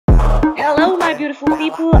Hello my beautiful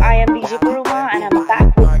people, I am DJ PAROMA and I'm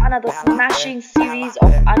back with another smashing series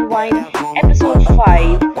of Unwind episode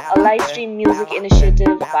 5, a live stream music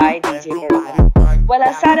initiative by DJ PAROMA. Well,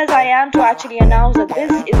 as sad as I am to actually announce that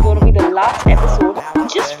this is going to be the last episode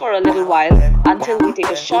just for a little while until we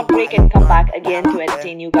take a short break and come back again to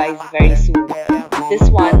entertain you guys very soon. This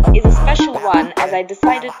one is a special one as I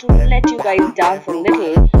decided to let you guys dance a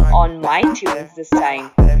little on my tunes this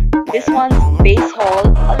time. This one's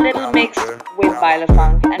Basshall, a little mixed with Baila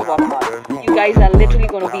Funk and whatnot. You guys are literally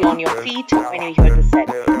going to be on your feet when you hear the set.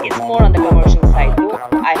 It's more on the commercial side though.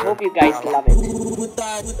 I hope you guys love it.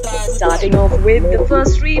 Starting off with the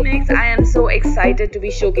first remix, I am so excited to be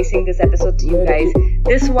showcasing this episode to you guys.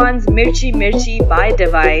 This one's Mirchi Mirchi by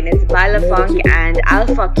Divine. It's Baila Funk and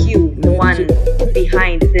Alpha Q, the one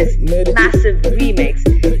behind this massive remix,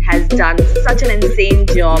 has done such an insane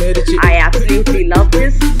job. I absolutely love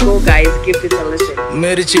this. Go guys, give this a listen.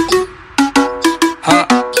 Mirchi, ha,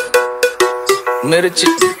 Mirchi,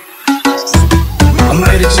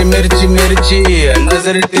 Mirchi, Mirchi, Mirchi,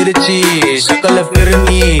 nazar tirchi, shakal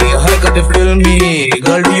firni, harakat filmi,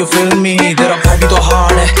 girl do you feel me? Tera body to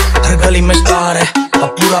hard hai, har gali mein star hai,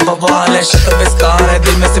 ab pura bawal hai, shakal pe scar hai,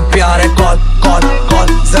 dil mein se pyar hai, call,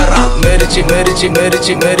 zara. Mirchi, Mirchi,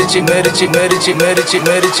 Mirchi, Mirchi, Mirchi, Mirchi, Mirchi,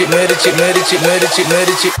 Mirchi, Mirchi, Mirchi, Mirchi,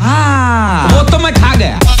 Mirchi. हाँ, वो तो मैं खा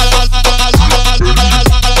गया.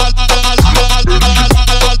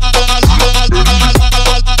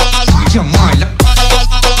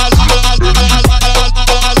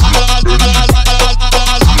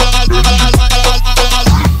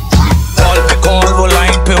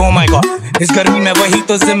 इस गर्मी में वही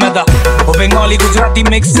तो जिम्मेदार वो बंगाली गुजराती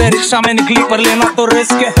मिक्स है रिक्शा में निकली पर लेना तो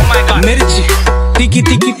रिस्क है मिर्ची तीखी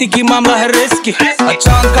तीखी तीखी मामला है रिस्की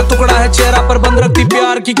चांद का टुकड़ा है चेहरा पर बंद रखती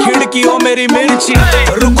प्यार की खिड़की ओ मेरी मिर्ची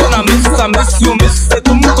रुको ना मिस यू मिस से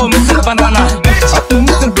तुमको मिस बनाना है अब तुम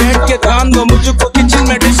सिर्फ बैठ के ध्यान दो मुझको किचन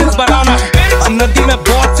में डिशेस बनाना है अब नदी में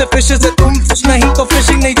बहुत से फिशेस है तुम फिश नहीं तो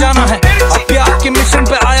फिशिंग नहीं जाना है अब प्यार के मिशन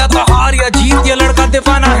पे आया था हार या जीत ये लड़का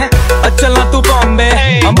दीवाना है चलना तू बॉम्बे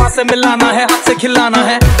अम्मा से मिलाना है हाथ से खिलाना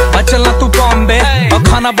है चलना तू बॉम्बे और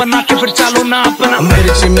खाना बना के फिर चालो ना अपना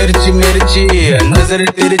मिर्ची मिर्ची मिर्ची नजर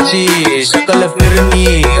तिरछी शक्ल फिरनी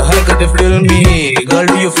हरकत फिल्मी girl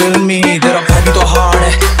do you feel me तेरा बॉडी तो हार्ड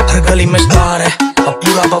है हर गली में स्टार है अब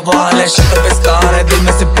पूरा बवाल है शक्ल पे स्कार है दिल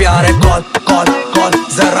में से प्यार है कॉल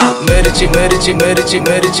जरा मिर्ची मिर्ची मिर्ची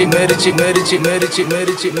मिर्ची मिर्ची मिर्ची मिर्ची मिर्ची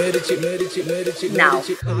मिर्ची मिर्ची मिर्ची. Now,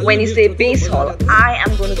 when you say Basshall, I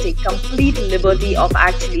am going to take complete liberty of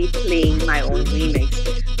actually playing my own remix.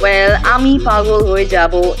 Well, Ami Pagol Hoye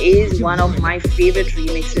Jabo is one of my favorite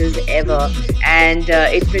remixes ever, and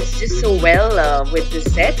it fits just so well with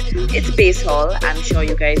this set. It's Basshall, I'm sure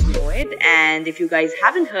you guys know it, and if you guys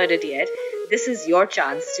haven't heard it yet, this is your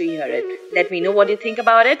chance to hear it. Let me know what you think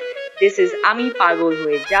about it. This is Ami Pagol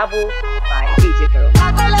Hoye Jabo by DJ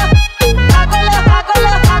PAROMA.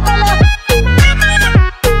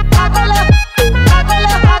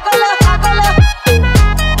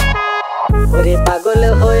 ওরে পাগল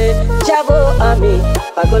হয়ে যাব আমি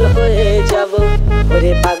পাগল হয়ে যাব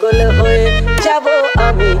ওরে পাগল হয়ে যাব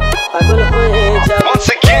আমি পাগল হয়ে যাব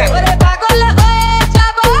ওরে পাগল হয়ে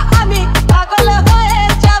যাব আমি পাগল হয়ে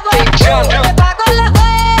যাব ওরে পাগল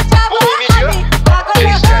হয়ে যাব আমি পাগল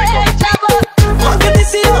হয়ে যাব মগদি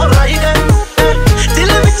সি অলরাইট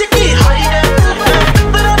দিল ਵਿੱਚ ਕੀ ਹਾਈਡ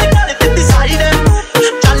ਬਰਾ ਦੇ ਕਾਲੇ ਤੇ ਸਾਈਡ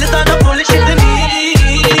ਚੱਲਦਾ ਨਾ ਪੁਲਿਸ ਨਹੀਂ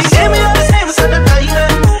ਸੇਮ ਯਾਰ ਸੇਮ ਸਾਡਾ time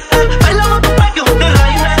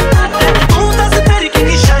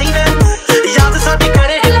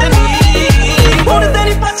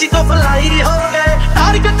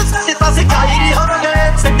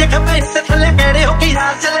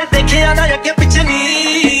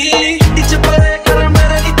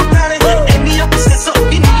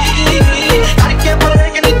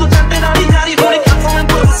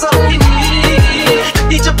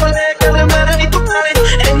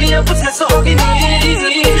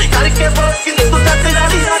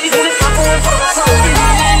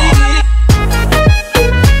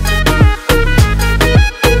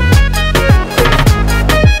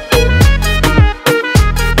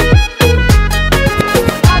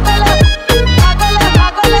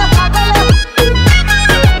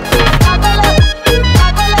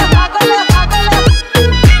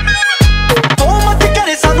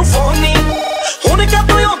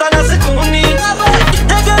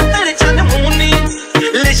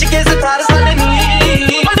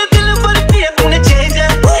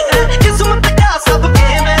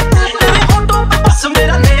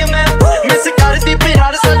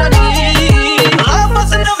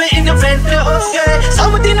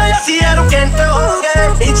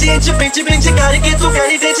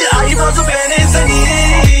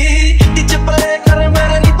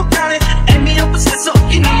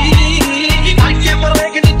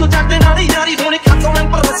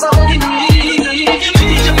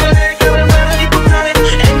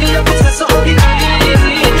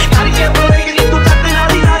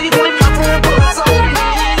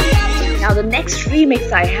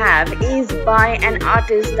remix I have is by an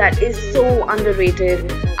artist that is so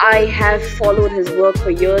underrated. I have followed his work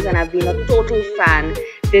for years and I've been a total fan.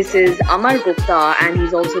 This is Amar Gupta and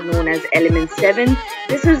he's also known as Element 7.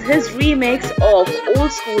 This is his remix of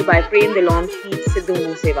Old School by Prem Dillon feat Sidhu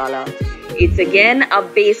Moosewala. It's again a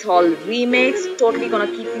Basshall remix, totally gonna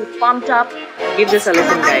keep you pumped up. Give this a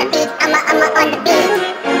listen, guys.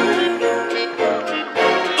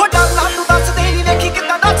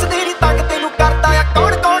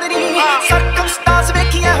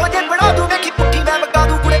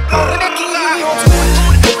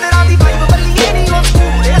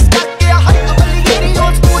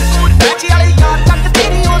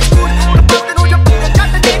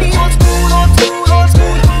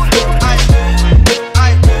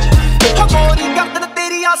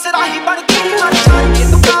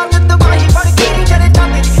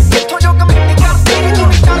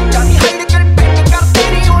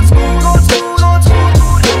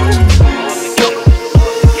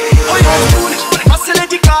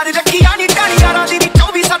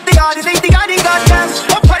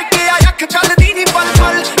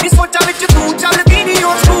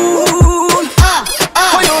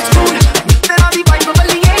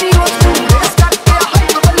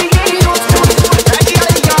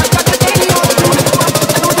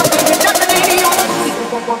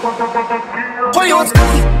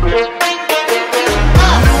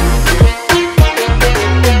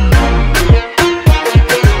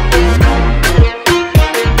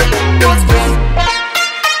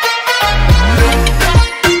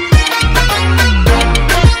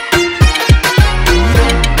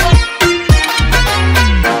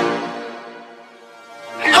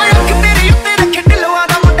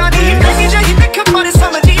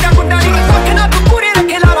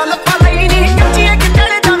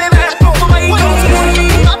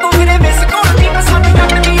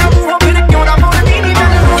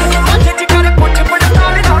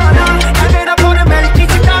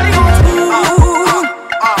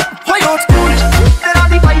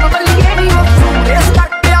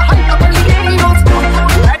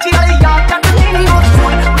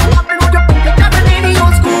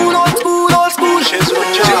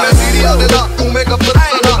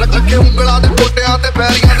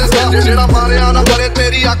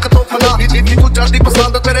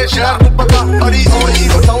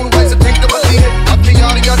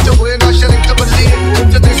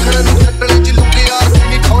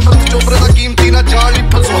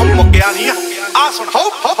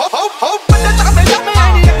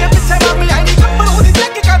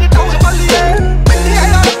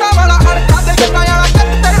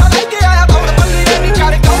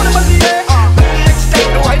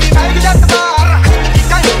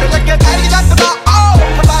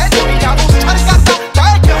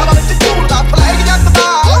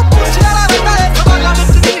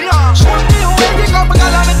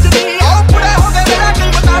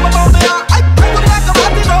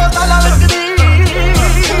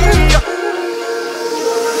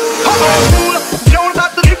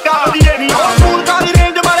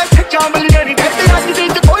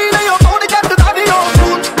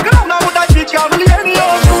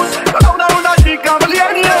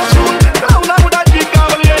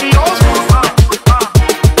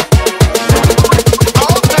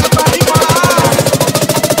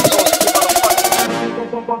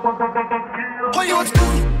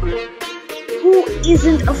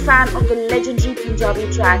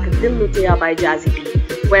 By Jazzy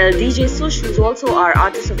B. Well, DJ Sush, who's also our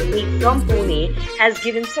artist of the week from Pune, has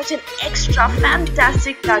given such an extra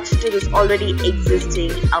fantastic touch to this already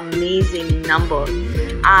existing amazing number.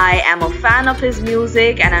 I am a fan of his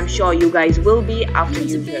music and I'm sure you guys will be after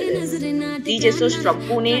you hear this. DJ Sush from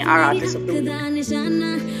Pune, our artist of the week.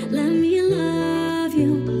 Let me love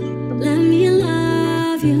you, let me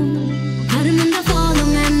love you.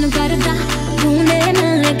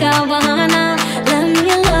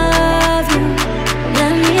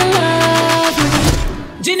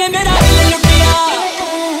 जिन्हें मेरा दिल लुटिया,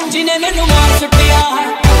 जिन्हें मैनू मार सुटिया,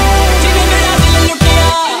 जिन्हें मेरा दिल लुटिया,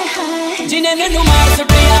 जिन्हें मैनू मार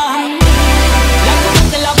सुटिया, लग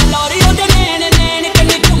मतलब लौरी ओदे नैन नैन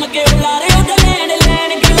कन्नी घूम के उलारे ओदे नैन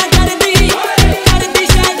नैन गल्लां करदी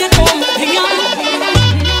शायद तो मुठियां,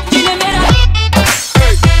 जिन्हें मेरा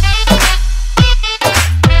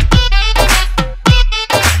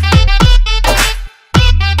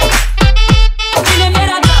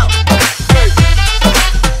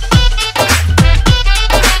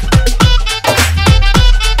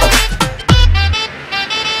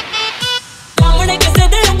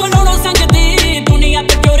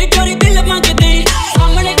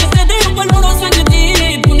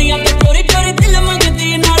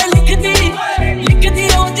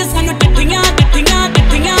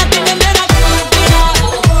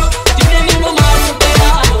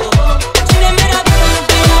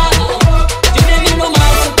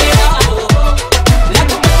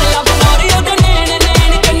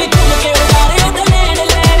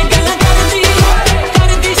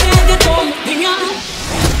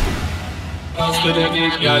bounce to the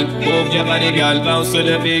beat, girl. Move your body, girl. Bounce to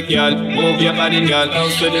the beat, girl. Move your body, girl.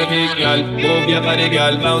 Bounce to the beat, girl. Move your body,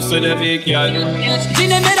 girl. Bounce to the beat, girl.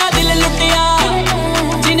 जिने मेरा दिल लुटिया,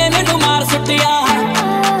 जिने मैनू मार सुटिया,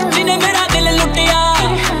 जिने मेरा दिल लुटिया,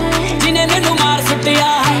 जिने मैनू मार सुटिया।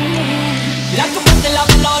 लक बदला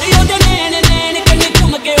बुलारी ओदे नैन नैन कन्नी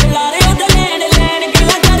घुम के उलारे ओदे नैन नैन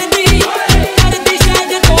गल्ला करदी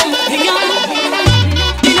शायद तो मुठियां।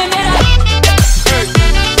 जिने मेरा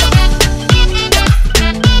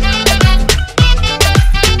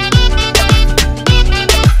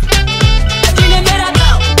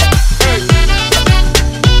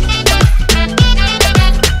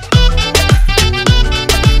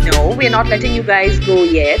We're not letting you guys go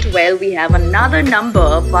yet. Well, we have another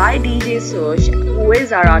number by DJ Sosh, who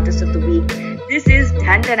is our artist of the week. This is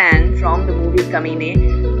Dhantanan from the movie Kamine.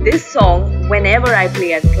 This song, whenever I play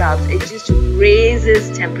at clubs, it just raises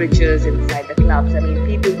temperatures inside the clubs. I mean,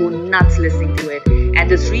 people go nuts listening to it. And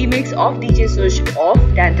this remix of DJ Sosh of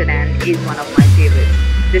Dhantanan is one of my favorites.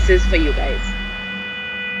 This is for you guys.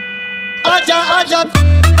 Aja, aja,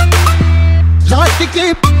 last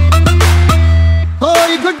keep, oh,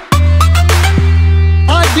 good.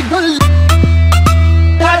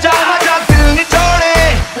 आजा आजा दिल निचोड़े,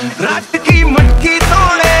 रात की मटकी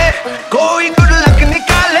तोड़े, कोई good luck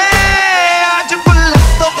निकाले, आज गुल्लक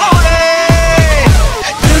तो फोड़े।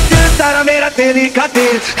 दिल दिल सारा मेरा तेरी का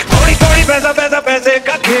दिल, थोड़ी थोड़ी पैसा पैसा पैसे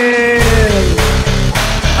का खेल।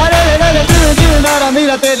 अरे दिल दिल सारा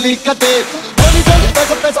मेरा तेरी का दिल, थोड़ी थोड़ी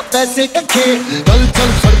पैसा पैसा पैसे का खेल। चल चल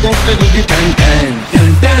सड़कों पे लगी टन टन टन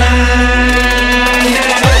टन।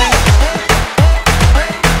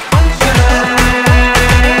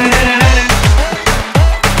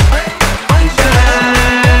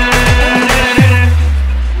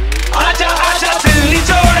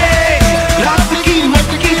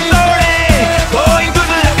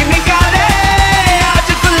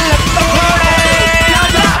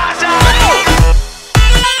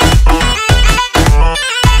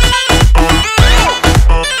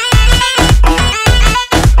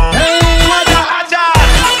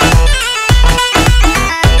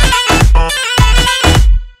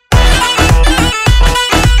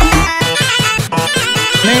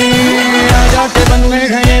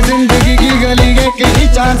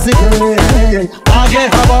 आगे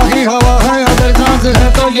हवा ही हवा है, अगर सांस है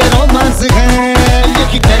तो ये रोमांस है। ये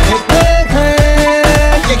की कहते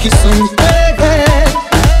हैं, ये की सुनते हैं,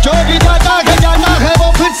 जो भी जाता है वो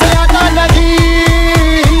फिर से आता नहीं।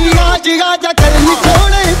 आज आजा कल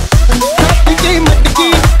निचोड़े, रात की मटकी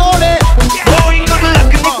तोड़े, कोई गुड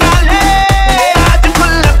लक निकाले, आज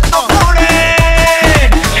गुल्लक तो फोड़े।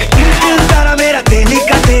 दिल दिल सारा मेरा तेरी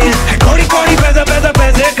का दिल, कोड़ी कोड़ी पैसा पैसा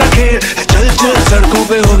पैसे का खेल। चल चल सड़कों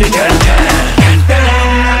पे होगी टन टन।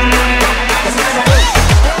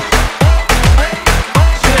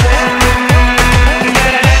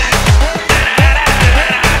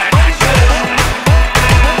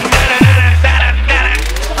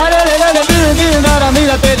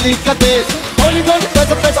 तेरी कते थोड़ी थोड़ी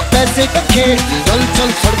पैसा पैसा पैसे का खेल। चल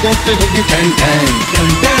चल सड़कों पे होगी ton ton ton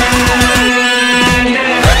ton.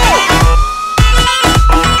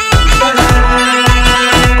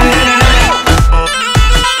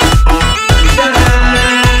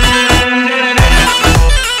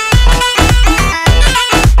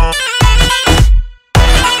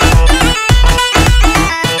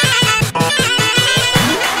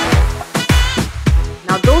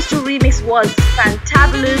 Was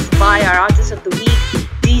fantabulous by our artist of the week,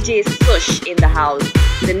 DJ Sosh in the house.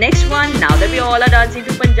 The next one, now that we all are dancing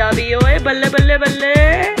to Punjabi, oye balle balle balle,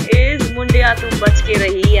 is Mundiya Tu Bach Ke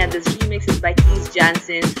Rahi, and this remix is by Keith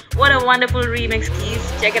Jansen. What a wonderful remix, Keith.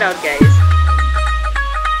 Check it out, guys.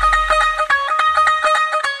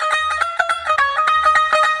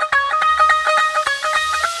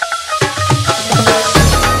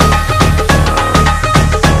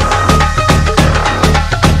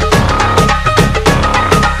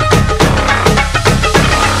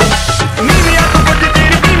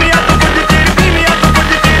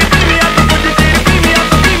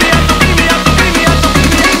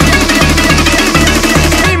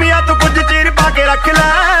 रख ले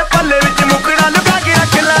पल्ले विच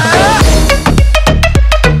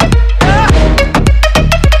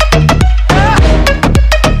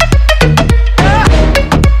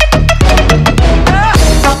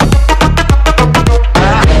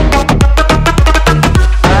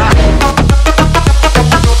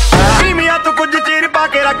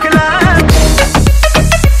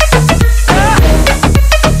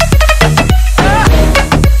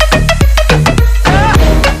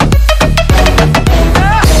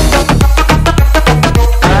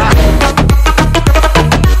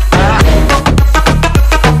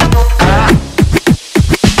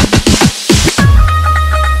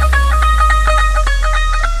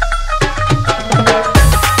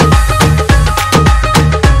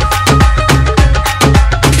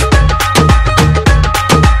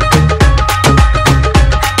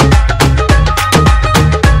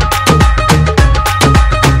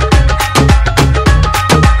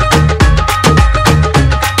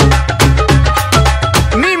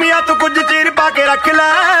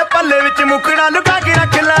पल्ले विच मुखड़ा लुका के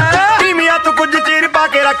रख लै टीमिया तू कुछ चीर पा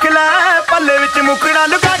के रख लै पल्ले विच मुखड़ा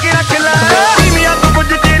लुका के रख लै टीमिया तू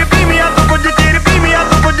कुछ चीर पीमिया तू कुछ चीर पीमिया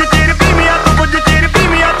तू कुछ चीर पीमिया तू कुछ चीर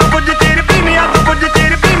पीमिया तू कुछ चीर पीमिया तू कुछ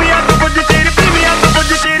चीर पीमिया तू कुछ चीर पीमिया तू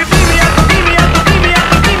कुछ चीर पीमिया तू पीमिया तू पीमिया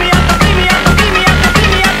तू पीमिया तू पीमिया तू पीमिया तू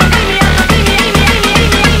पीमिया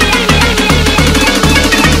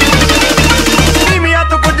तू पीमिया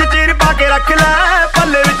तू कुछ चीर पा के रख लै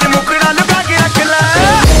पल्ले विच मुखड़ा लुका के रख लै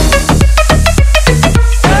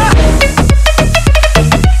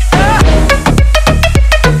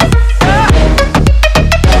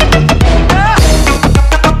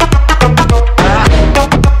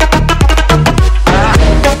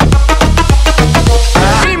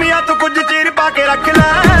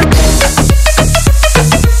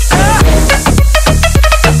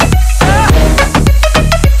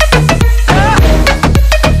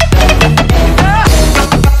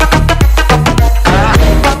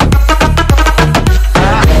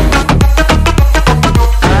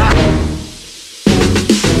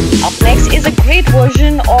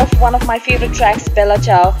version of one of my favorite tracks, Bella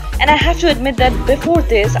Ciao, and I have to admit that before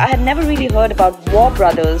this I had never really heard about War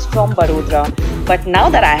Brothers from Barodara, but now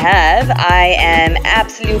that I have, I am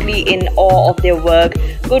absolutely in awe of their work.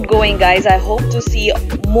 Good going, guys. I hope to see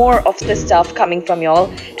more of this stuff coming from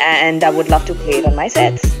y'all, and I would love to play it on my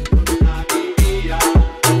sets.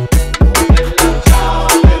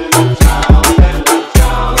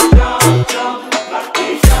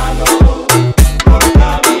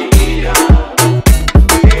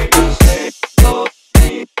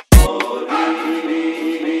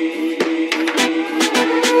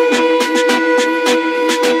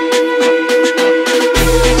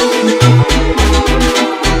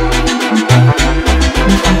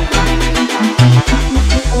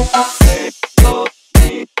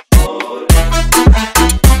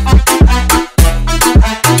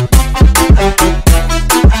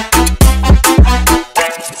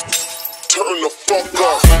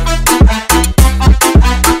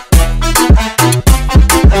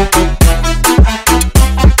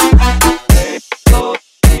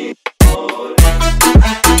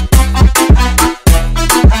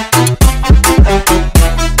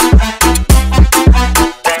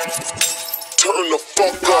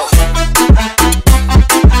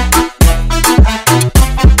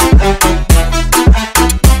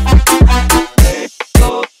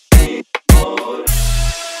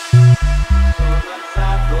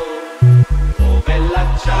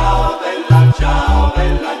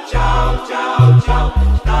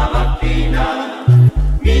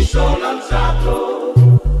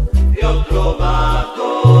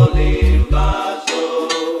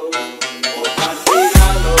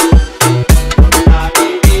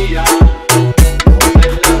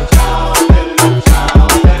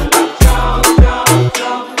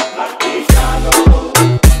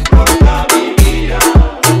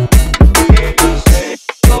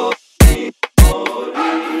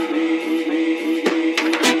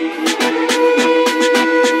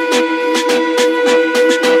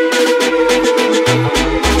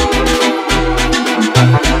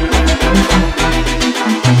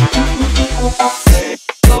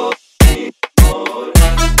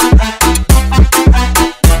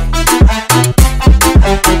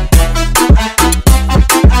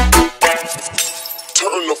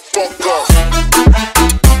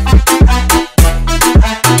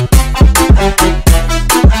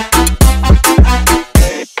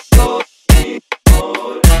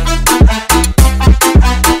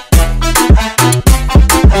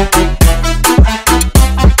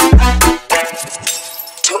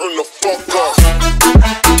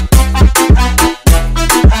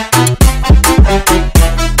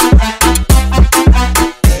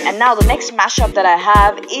 Now the next mashup that I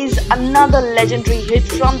have is another legendary hit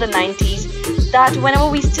from the 90s that whenever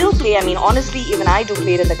we still play, I mean honestly even I do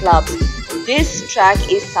play it in the clubs, this track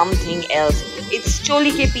is something else. It's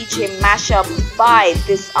Choli Ke Piche mashup by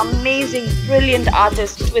this amazing brilliant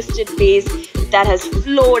artist Twisted Bass that has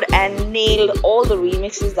flowed and nailed all the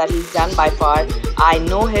remixes that he's done by far. I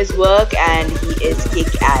know his work and he is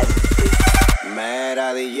kick-ass.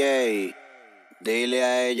 Mera DJ, dile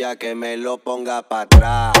a ella que me lo ponga pa'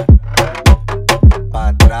 atrás, pa'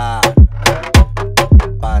 atrás,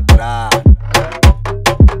 pa' atrás,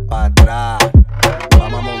 pa' atrás.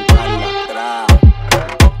 Vamos a montarla atrás,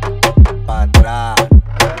 pa' atrás,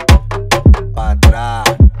 pa' atrás.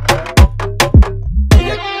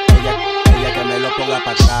 Ella que me lo ponga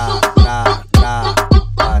pa' atrás, tra, tra,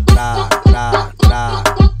 pa' atrás, tra, tra,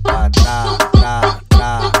 pa' atrás, tra,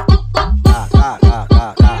 tra.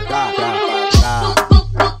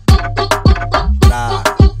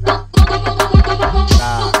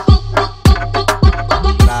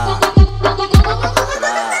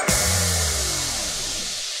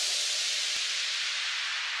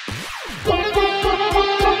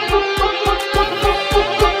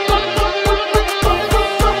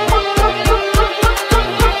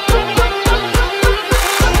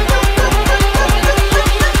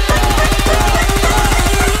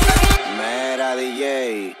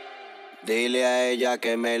 ella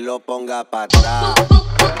que me lo ponga para atrás.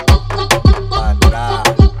 Pa' atrás.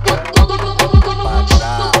 Pa'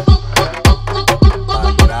 atrás. Pa'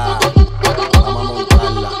 atrás. Vamos a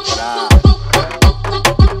montarla atrás.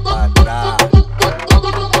 Pa' atrás.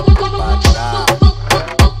 Pa' atrás.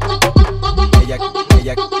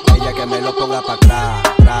 Ella que me lo ponga para atrás.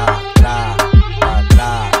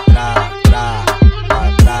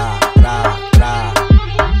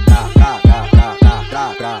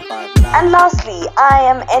 And lastly, I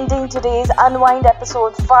am ending today's Unwind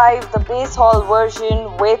episode 5, the Basshall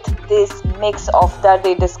version, with this mix of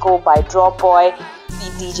Darde Disco by Drop Boy,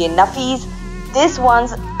 DJ Nafis. This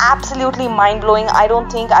one's absolutely mind-blowing. I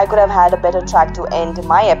don't think I could have had a better track to end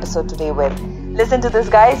my episode today with. Listen to this,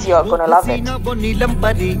 guys, you're gonna love it.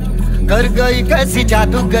 कर गई कैसी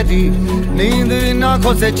जादूगरी, नींद इन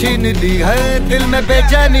आँखों से छीन ली है, दिल में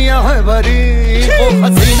बेचैनियां है भरी। वो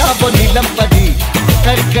हसीना वो नीलम परी,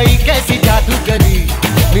 कर गई कैसी जादूगरी,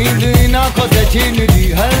 नींद इन आँखों से छीन ली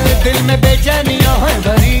है, दिल में बेचैनियां है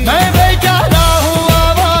भरी। मैं बेचारा हूँ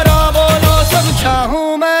आवारा, बोलो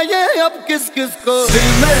समझाऊं मैं ये अब किस किस को। दिल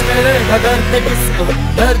में मेरे दर्द डिस्को,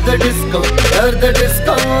 दर्द डिस्को, दर्द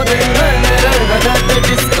डिस्को, दिल में मेरे दर्द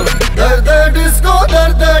डिस्को, दर्द डिस्को,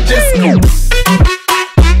 दर्द डिस्को।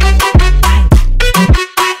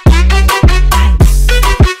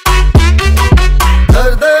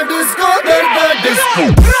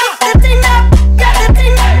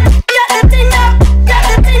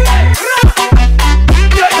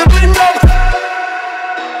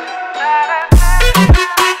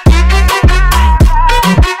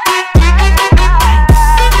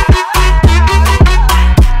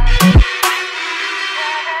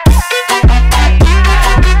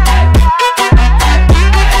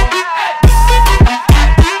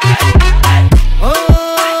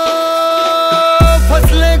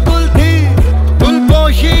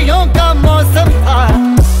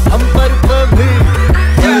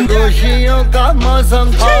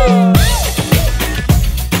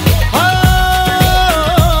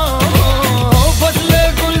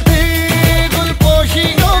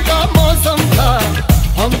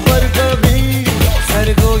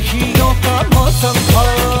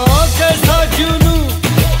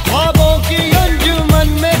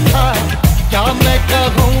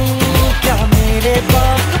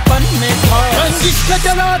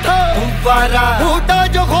 चला था गुब्बारा, टूटा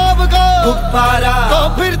जो ख्वाब का गुब्बारा, तो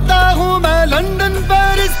फिरता हूँ मैं London,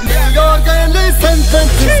 Paris, New York, San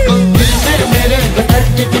Francisco. दिल में मेरे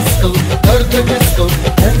दर्द डिस्को, दर्द डिस्को,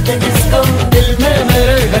 दर्द डिस्को, दिल में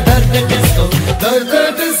मेरे दर्द डिस्को, दर्द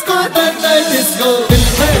डिस्को, दर्द डिस्को, दिल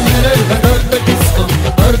में मेरे दर्द डिस्को,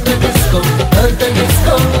 दर्द डिस्को, दर्द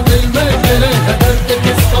डिस्को, दिल में मेरे दर्द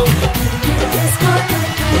डिस्को।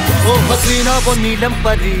 वो हसीना वो नीलम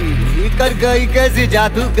परी, कर गई कैसी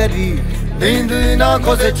जादूगरी, नींद इन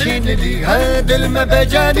आँखों से छीन ली है, दिल में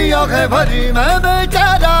बेचैनियों है भरी। मैं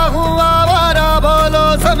बेचारा हूँ आवारा, बोलो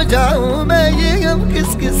समझाऊं मैं ये अब किस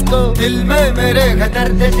किस को। दिल में मेरे है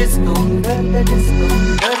दर्द डिस्को, दर्द डिस्को,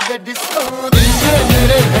 दर्द डिस्को, दिल में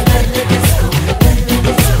मेरे है दर्द डिस्को, दर्द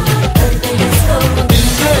डिस्को, दर्द डिस्को, दिल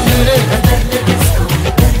में मेरे है दर्द डिस्को,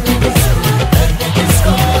 दर्द डिस्को, दर्द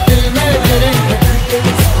डिस्को, दिल में मेरे है दर्द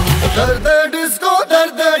डिस्को, दर्द डिस्को,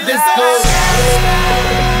 दर्द disco.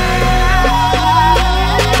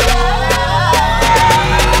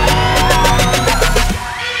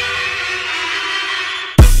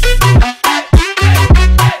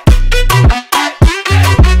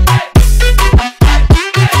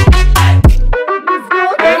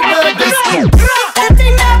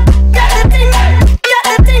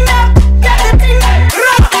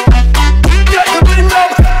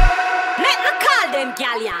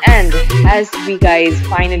 As we guys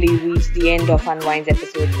finally reach the end of Unwind's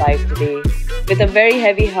episode 5 today, with a very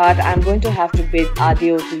heavy heart, I'm going to have to bid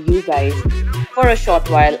adieu to you guys for a short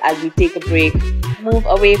while as we take a break, move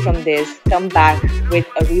away from this, come back with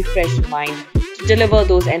a refreshed mind to deliver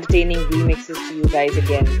those entertaining remixes to you guys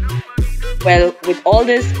again. Well, with all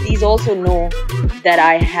this, please also know that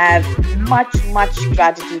I have much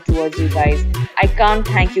gratitude towards you guys. I can't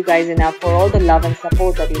thank you guys enough for all the love and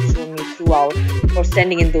support that you've shown me throughout, for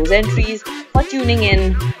sending in those entries, for tuning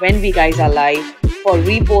in when we guys are live, for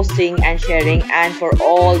reposting and sharing, and for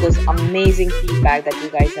all this amazing feedback that you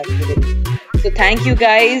guys have given me. So thank you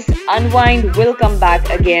guys. Unwind will come back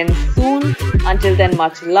again soon. Until then,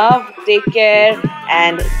 much love, take care,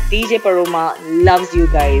 and DJ PAROMA loves you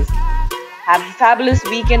guys. Have a fabulous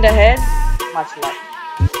weekend ahead. Much love.